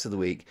 Product of the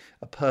week,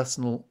 a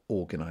personal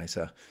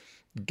organizer.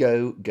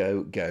 Go,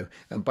 go, go.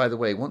 And by the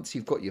way, once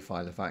you've got your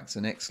Filofax,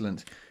 an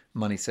excellent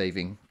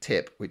money-saving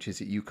tip, which is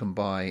that you can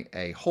buy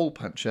a hole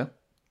puncher,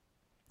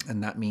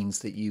 and that means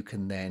that you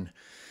can then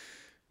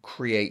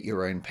create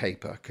your own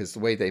paper, because the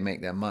way they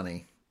make their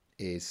money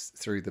is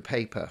through the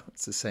paper.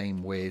 It's the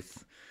same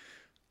with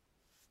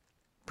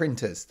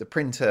printers. The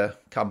printer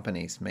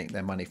companies make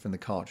their money from the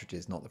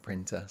cartridges, not the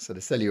printer. So they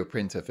sell you a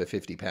printer for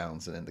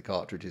 £50 and then the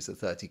cartridges are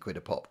 30 quid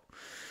a pop.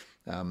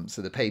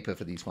 So the paper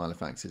for these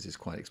Filofaxes is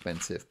quite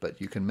expensive,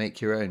 but you can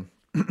make your own.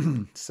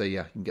 So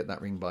yeah, you can get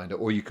that ring binder,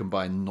 or you can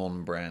buy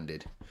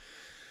non-branded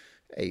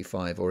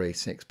A5 or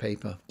A6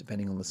 paper,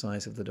 depending on the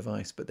size of the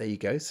device. But there you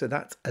go. So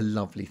that's a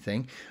lovely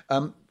thing.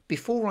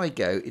 Before I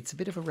go, it's a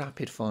bit of a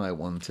rapid fire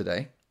one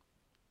today.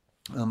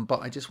 But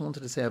I just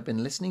wanted to say I've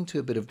been listening to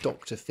a bit of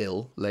Dr.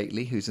 Phil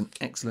lately, who's an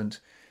excellent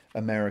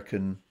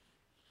American,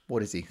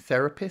 what is he,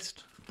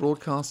 therapist,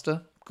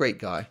 broadcaster, great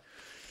guy,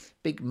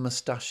 big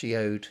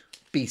mustachioed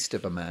beast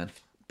of a man,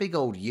 big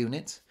old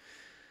unit,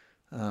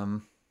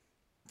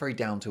 very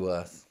down to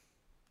earth,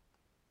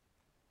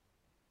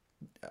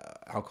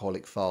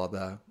 alcoholic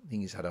father. I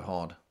think he's had a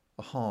hard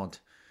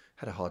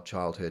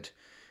childhood,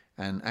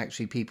 and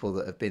actually people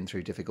that have been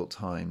through difficult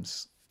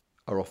times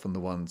are often the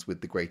ones with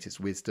the greatest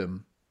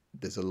wisdom.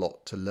 There's a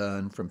lot to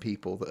learn from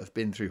people that have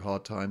been through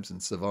hard times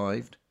and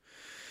survived.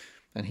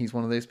 And he's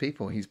one of those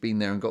people. He's been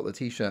there and got the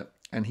t-shirt.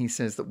 And he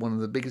says that one of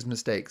the biggest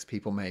mistakes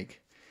people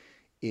make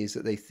is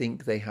that they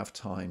think they have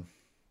time.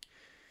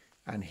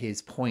 And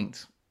his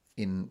point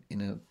in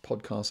a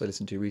podcast I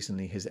listened to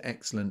recently, his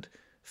excellent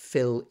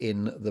Fill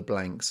in the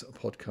Blanks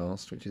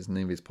podcast, which is the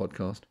name of his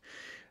podcast,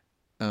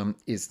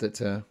 is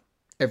that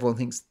everyone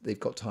thinks they've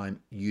got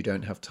time. You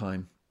don't have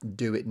time.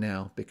 Do it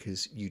now,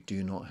 because you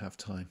do not have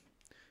time.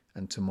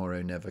 And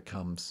tomorrow never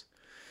comes.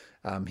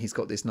 He's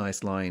got this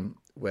nice line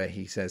where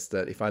he says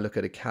that if I look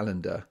at a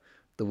calendar,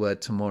 the word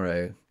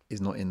tomorrow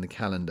is not in the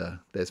calendar.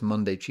 There's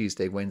Monday,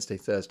 Tuesday, Wednesday,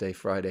 Thursday,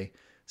 Friday,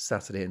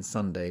 Saturday and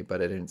Sunday,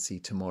 but I don't see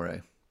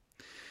tomorrow.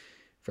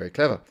 Very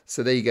clever.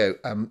 So there you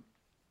go.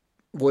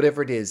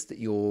 Whatever it is that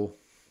you're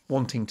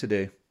wanting to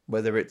do,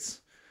 whether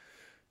it's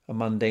a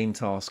mundane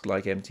task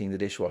like emptying the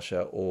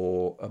dishwasher,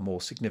 or a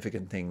more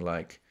significant thing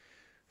like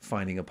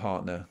finding a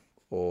partner,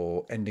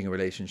 or ending a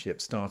relationship,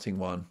 starting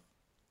one,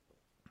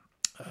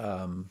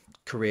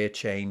 career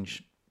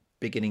change,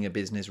 beginning a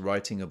business,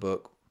 writing a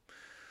book,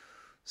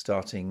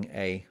 starting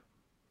a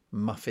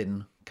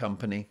muffin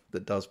company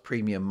that does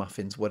premium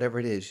muffins, whatever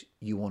it is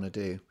you want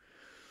to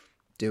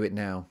do it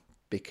now,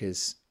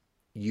 because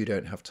you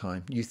don't have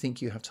time. You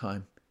think you have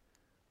time.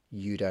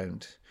 You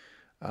don't.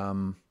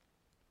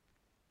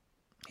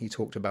 He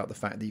talked about the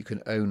fact that you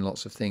can own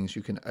lots of things.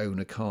 You can own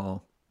a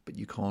car, but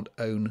you can't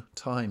own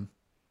time.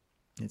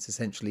 It's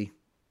essentially,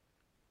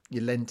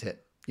 you lent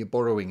it, you're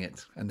borrowing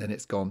it, and then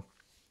it's gone.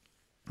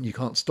 You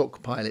can't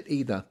stockpile it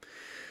either.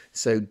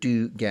 So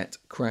do get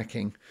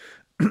cracking.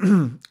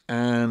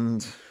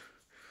 And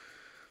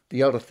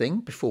the other thing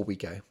before we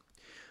go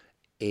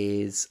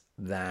is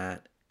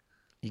that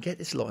you get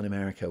this a lot in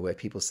America where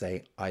people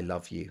say, I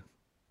love you,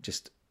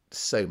 just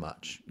so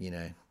much. You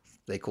know,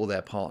 they call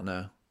their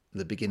partner at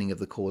the beginning of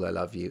the call, I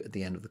love you. At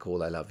the end of the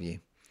call, I love you.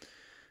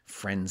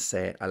 Friends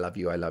say it, I love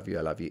you, I love you,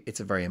 I love you. It's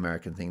a very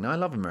American thing. Now, I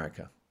love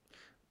America,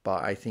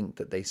 but I think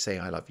that they say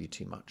I love you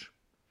too much.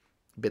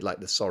 A bit like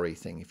the sorry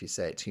thing. If you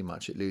say it too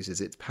much, it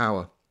loses its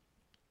power.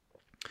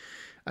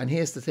 And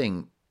here's the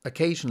thing.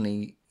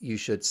 Occasionally, you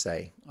should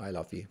say I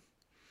love you.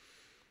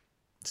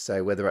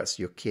 So whether that's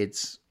your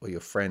kids or your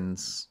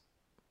friends,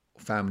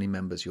 or family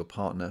members, your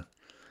partner,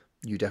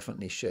 you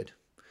definitely should.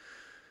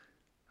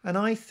 And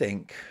I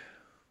think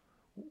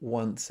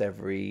once a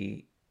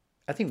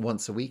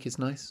week is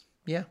nice.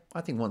 Yeah, I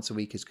think once a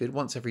week is good.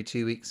 Once every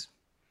 2 weeks,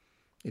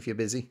 if you're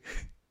busy,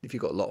 if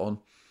you've got a lot on.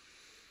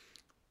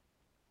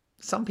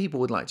 Some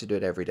people would like to do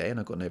it every day, and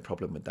I've got no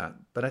problem with that.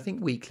 But I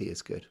think weekly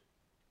is good.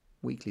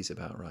 Weekly is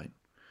about right.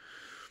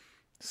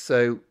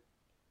 So,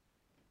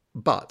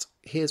 but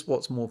here's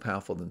what's more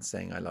powerful than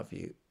saying I love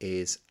you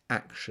is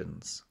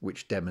actions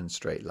which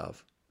demonstrate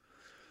love.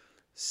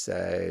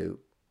 So,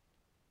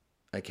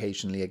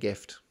 occasionally a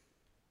gift,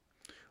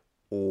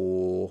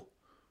 or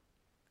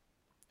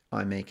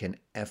I make an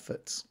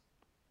effort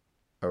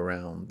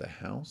around the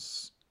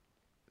house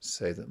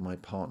so that my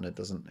partner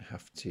doesn't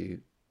have to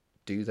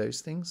do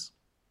those things.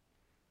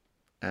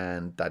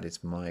 And that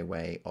is my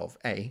way of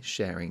A,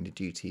 sharing the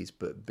duties,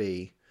 but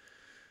B,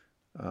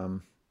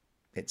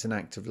 it's an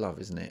act of love,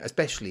 isn't it?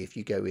 Especially if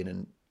you go in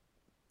and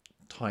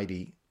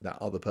tidy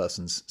that other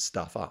person's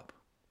stuff up.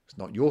 It's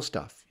not your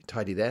stuff, you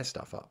tidy their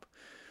stuff up.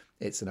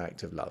 It's an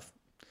act of love.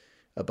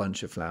 A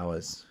bunch of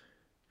flowers,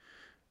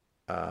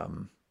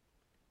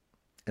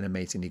 an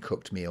amazingly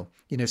cooked meal.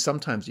 You know,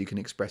 sometimes you can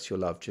express your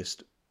love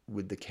just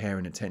with the care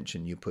and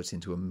attention you put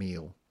into a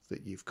meal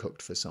that you've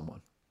cooked for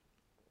someone.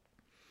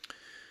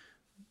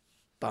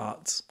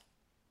 But,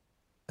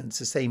 and it's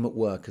the same at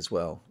work as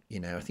well. You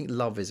know, I think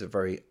love is a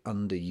very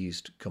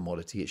underused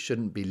commodity. It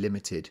shouldn't be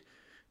limited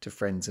to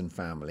friends and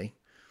family.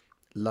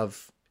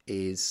 Love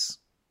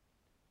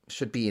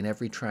should be in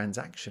every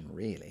transaction,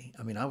 really.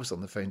 I mean, I was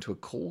on the phone to a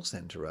call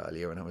center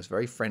earlier and I was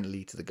very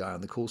friendly to the guy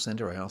on the call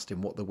center. I asked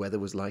him what the weather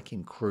was like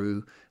in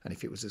Crewe and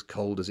if it was as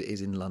cold as it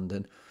is in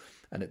London.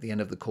 And at the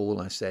end of the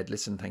call, I said,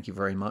 listen, thank you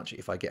very much.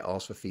 If I get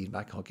asked for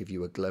feedback, I'll give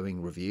you a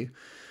glowing review.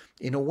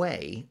 In a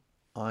way,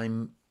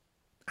 I'm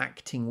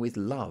acting with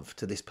love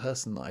to this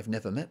person that I've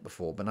never met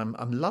before, but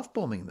I'm love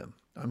bombing them.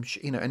 And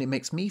it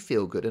makes me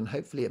feel good, and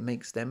hopefully it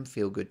makes them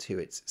feel good too.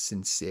 It's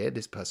sincere.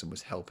 This person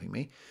was helping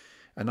me,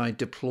 and I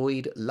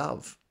deployed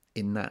love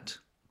in that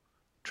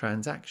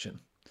transaction.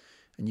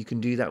 And you can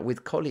do that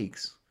with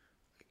colleagues.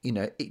 You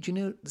know, do you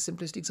know the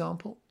simplest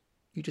example?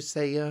 You just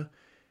say,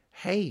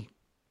 "Hey,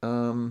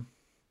 Sanjay,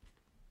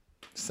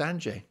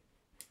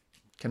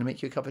 can I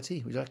make you a cup of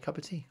tea? Would you like a cup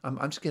of tea? I'm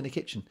just going to the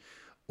kitchen."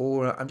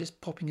 Or I'm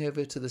just popping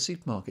over to the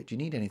supermarket. Do you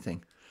need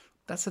anything?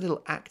 That's a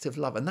little act of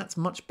love. And that's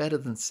much better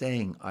than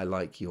saying, I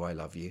like you, I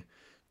love you,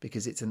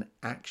 because it's an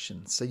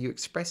action. So you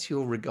express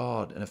your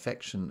regard and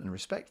affection and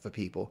respect for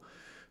people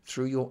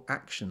through your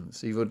actions.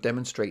 So if you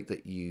demonstrate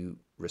that you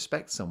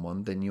respect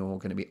someone, then you're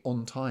going to be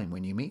on time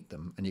when you meet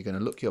them and you're going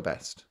to look your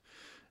best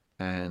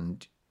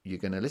and you're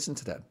going to listen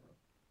to them.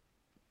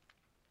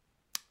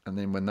 And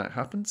then when that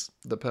happens,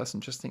 the person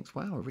just thinks,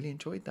 wow, I really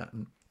enjoyed that.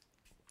 And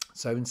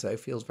so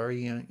feels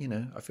very,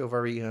 I feel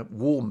very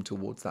warm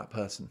towards that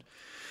person.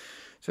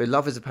 So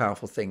love is a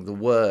powerful thing. The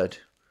word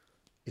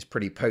is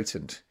pretty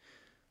potent,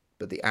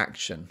 but the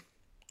action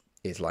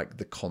is like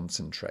the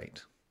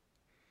concentrate.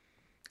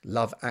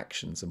 Love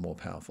actions are more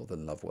powerful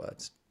than love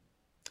words.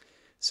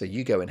 So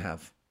you go and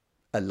have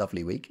a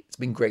lovely week. It's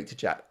been great to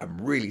chat. I'm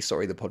really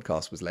sorry the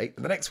podcast was late.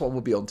 And the next one will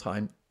be on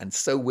time, and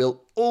so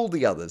will all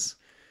the others.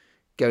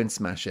 Go and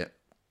smash it.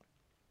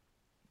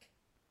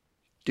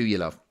 Do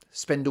your love.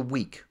 Spend a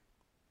week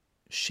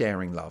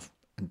sharing love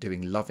and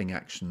doing loving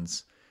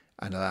actions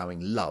and allowing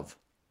love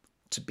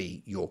to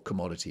be your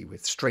commodity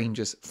with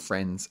strangers,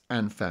 friends,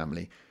 and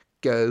family.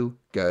 Go,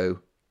 go,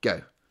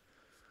 go.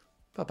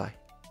 Bye-bye.